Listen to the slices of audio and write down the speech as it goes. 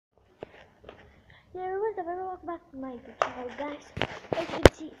Yeah, what's up? Welcome back to my YouTube channel, guys. As you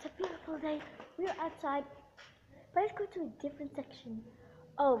can see, it's a beautiful day. We're outside, but let's go to a different section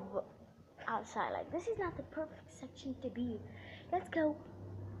of outside. Like, this is not the perfect section to be. Let's go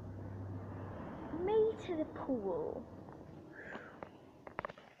maybe to the pool.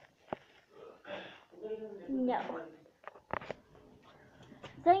 No.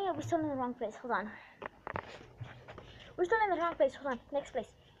 Dang it, we're still in the wrong place. Hold on. We're still in the wrong place. Hold on. Next place.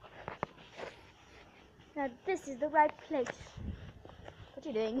 Now, this is the right place. What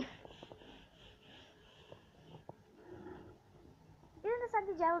you doing? Isn't this like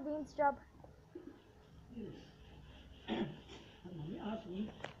the Geraldine's job?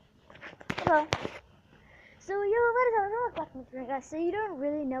 Hello. So what is up, guys? So you don't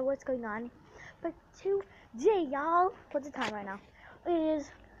really know what's going on, but today, y'all, what's the time right now? It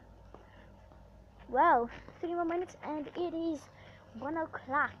is 3 more minutes, and it is 1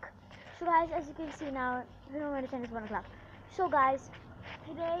 o'clock. So guys, as you can see now, 3 more minutes and it's 1 o'clock. So guys,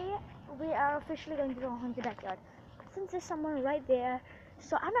 today we are officially going to go hunt the backyard. Since there's someone right there,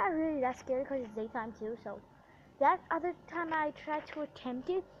 so I'm not really that scared because it's daytime too. So that other time I tried to attempt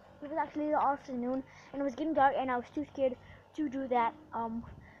it, it was actually the afternoon and it was getting dark and I was too scared to do that.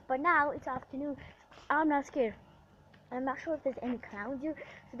 But now it's afternoon. I'm not scared. I'm not sure if there's any clowns here,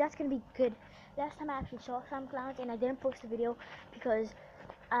 so that's gonna be good. Last time I actually saw some clowns and I didn't post the video because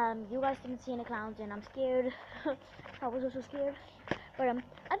you guys didn't see any clowns and I'm scared. I was also scared. But I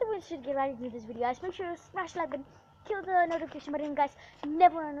think we should get ready to do this video, guys. Make sure to smash the like button, kill the notification button, guys.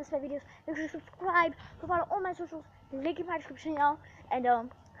 Never want to miss my videos. Make sure to subscribe, to follow all my socials, link in my description, y'all. And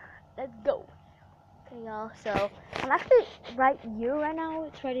let's go. Okay, y'all. So I'm actually right here right now.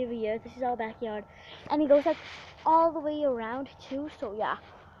 It's right over here. This is our backyard, and it goes like all the way around too. So yeah.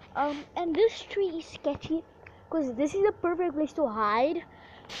 And this tree is sketchy because this is a perfect place to hide.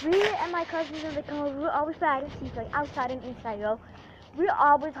 Me and my cousins and the cousins, we always hide and seek, like outside and inside, yo. We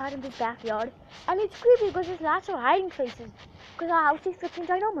always hide in this backyard, and it's creepy because there's lots of hiding places. Because our house is freaking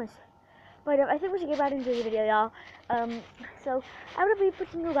ginormous. But I think we should get right into the video, y'all. So I'm gonna be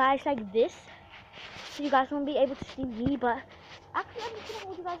putting you guys like this, so you guys won't be able to see me. But actually, I'm just gonna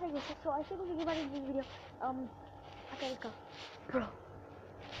hold you guys like this. So I think we should get right into the video. Okay, let's go, bro.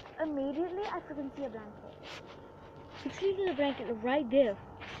 Immediately, I freaking see a blanket. It's leaving the blanket right there.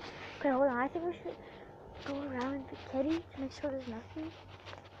 Okay, hold on. I think we should go around the kitty to make sure there's nothing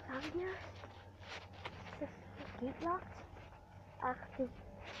around here. Is the gate locked? Actually,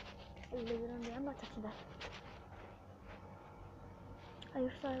 leave it on there. I'm not touching that. Are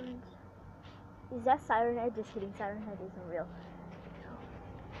your sirens? Is that siren head? Just kidding. Siren head isn't real. So,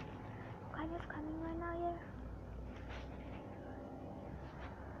 kind of coming right now here.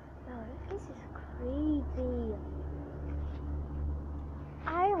 Yo, this place is creepy.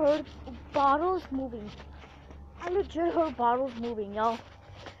 I heard bottles moving. I legit heard bottles moving, y'all.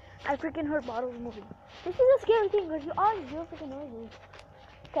 I freaking heard bottles moving. This is a scary thing because you always hear freaking noises.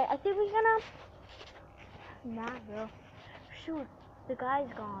 Okay, I think we're gonna. Nah, bro. Shoot, the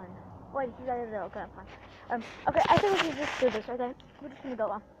guy's gone. Wait, he's out there. Okay, fine. Okay, I think we should just do this. Okay, we're just gonna go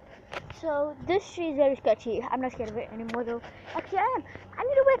on. So this tree is very sketchy. I'm not scared of it anymore, though. Actually, I am. I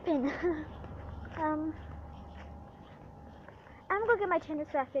need a weapon. I'm gonna get my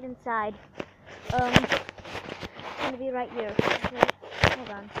tennis racket inside. It's gonna be right here. Okay, hold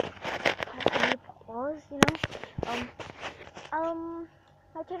on. I need to pause, you know.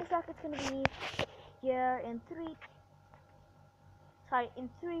 My tennis racket's gonna be here in 3,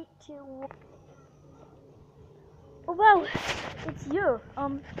 2, 1. Oh wow, it's you.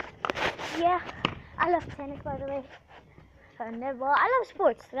 Yeah, I love tennis, by the way. I love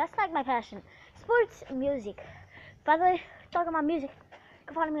sports. That's like my passion. Sports, music. By the way, talking about music, you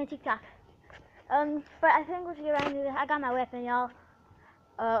can follow me on TikTok. But I think we should get around to this. I got my weapon, y'all.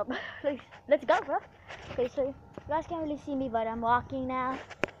 Let's go, bro. Okay, so you guys can't really see me, but I'm walking now.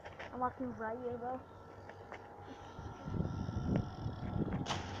 I'm walking right here, bro.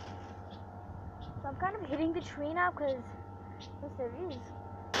 So I'm kind of hitting the tree now because there is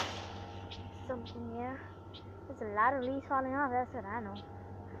something here. There's a lot of leaves falling off. That's what I know.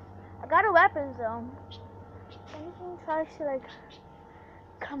 I got a weapon, so if anything tries to like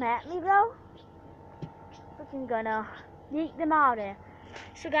come at me, bro, freaking gonna yeet them out there.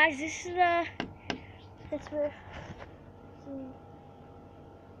 So guys, this is that's where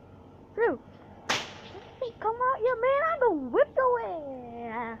through. Come out, yeah, man, I'm gonna whip your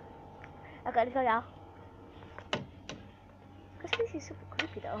ass. Okay, let's go, y'all. This place is super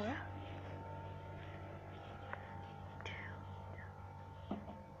creepy though, huh?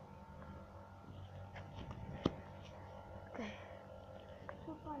 Okay.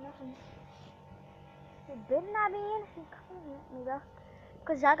 So far, nothing. It better not be anything coming at me, bro.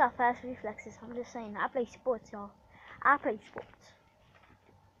 Because I got fast reflexes. I'm just saying. I play sports, y'all. I play sports.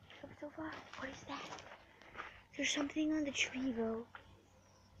 So far, what is that? There's something on the tree, bro.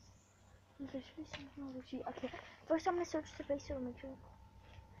 There's something on the tree. Okay, first I'm gonna search the place to make sure.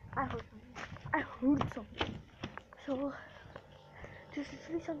 I heard something. I heard something. So, there's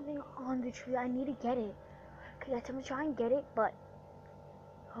literally something on the tree. I need to get it. Okay, guys, I'm gonna try and get it, but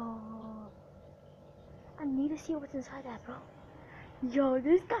I need to see what's inside that, bro. Yo,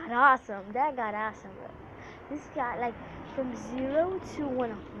 this got awesome. That got awesome, bro. This got like from 0 to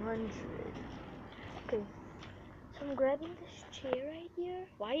 100. Okay, so I'm grabbing this chair right here.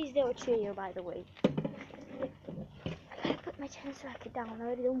 Why is there a chair here, by the way? I gotta put my tennis racket down. I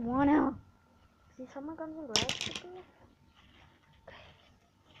already don't wanna. See, someone comes and grabs it.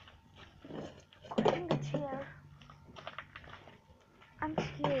 Okay. Grabbing the chair. I'm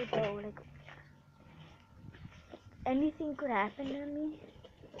scared though. Like anything could happen to me,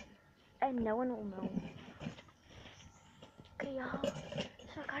 and no one will know. Okay, y'all.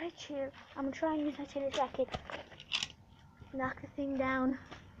 So I got a chair. I'm gonna try and use my tennis racket. Knock the thing down.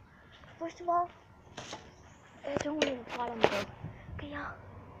 First of all, I don't want to fall on the bed. Okay, y'all.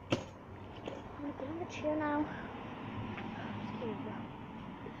 I'm gonna get on the chair now. I'm scared, bro.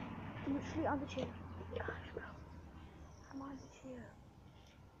 I'm literally on the chair. Gosh, bro. I'm on the chair.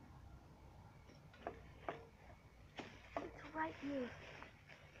 It's right here.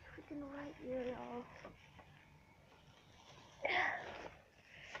 Freaking right here, y'all.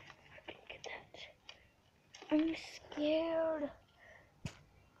 I can get that. I'm scared.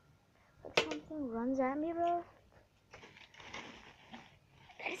 Like something runs at me, bro.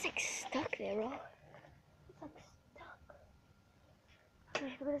 It's like stuck there, bro. It's like stuck.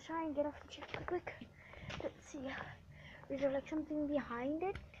 Okay, we're gonna try and get off the chair quick. Let's see. Is there like something behind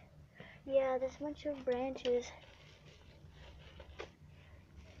it? Yeah, there's a bunch of branches.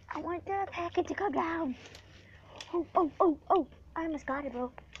 I want the packet to come down. Oh. I almost got it,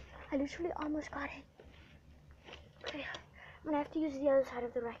 bro. I literally almost got it. Okay, I'm gonna have to use the other side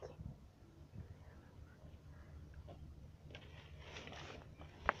of the racket.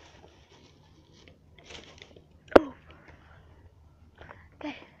 Oh.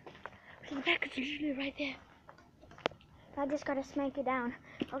 Okay, so the packet's literally right there. I just gotta smack it down.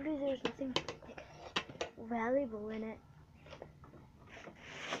 Hopefully there's nothing like valuable in it.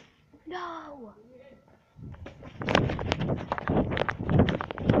 No!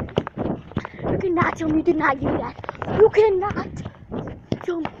 You cannot tell me you did not hear that. You cannot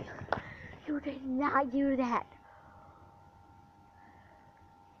tell me you did not hear that.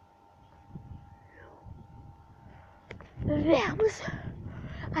 That was...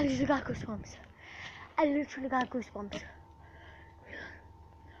 I literally got goosebumps. I literally got goosebumps.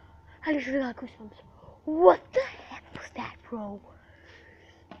 What the heck was that, bro?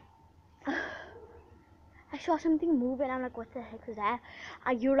 I saw something move and I'm like, what the heck was that?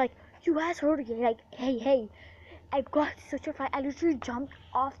 And you're like, you guys heard it. Like, hey. I got such a fright. I literally jumped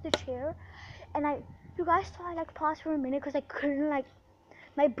off the chair and you guys saw I like paused for a minute because I couldn't like,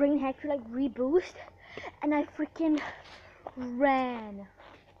 my brain had to like reboost and I freaking ran.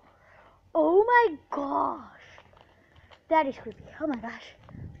 Oh my gosh. That is creepy. Oh my gosh.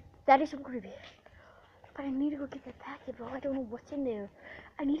 That is so creepy. But I need to go get that packet, bro. I don't know what's in there.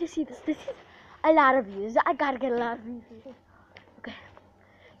 I need to see this. This is a lot of views. I gotta get a lot of views. Okay.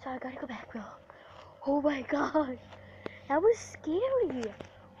 So I gotta go back, bro. Oh my gosh. That was scary.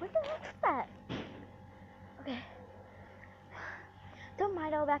 What the heck is that? Okay. Don't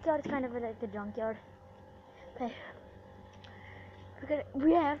mind our backyard. It's kind of like a junkyard. Okay.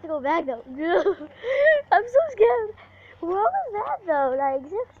 We have to go back though. I'm so scared. What was that though? Like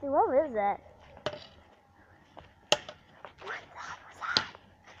seriously, what was that?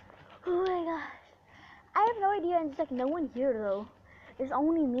 Oh my gosh. I have no idea, and it's like no one here though. It's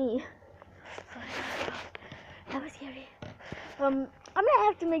only me. That was scary. I'm gonna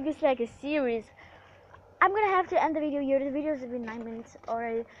have to make this like a series. I'm gonna have to end the video here. The videos have been 9 minutes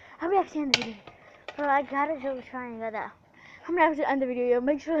already. I'm gonna have to end the video. But I gotta try and get that. I'm gonna have to end the video here.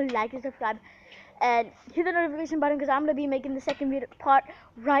 Make sure to like and subscribe. And hit the notification button because I'm gonna be making the second video part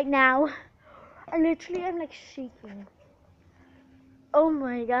right now. And literally I'm like shaking. Oh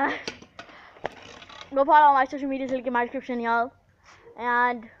my gosh. Go follow all my social medias, link in my description, y'all.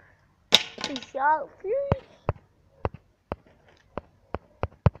 And peace, y'all.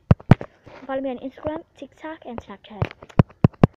 Follow me on Instagram, TikTok, and Snapchat.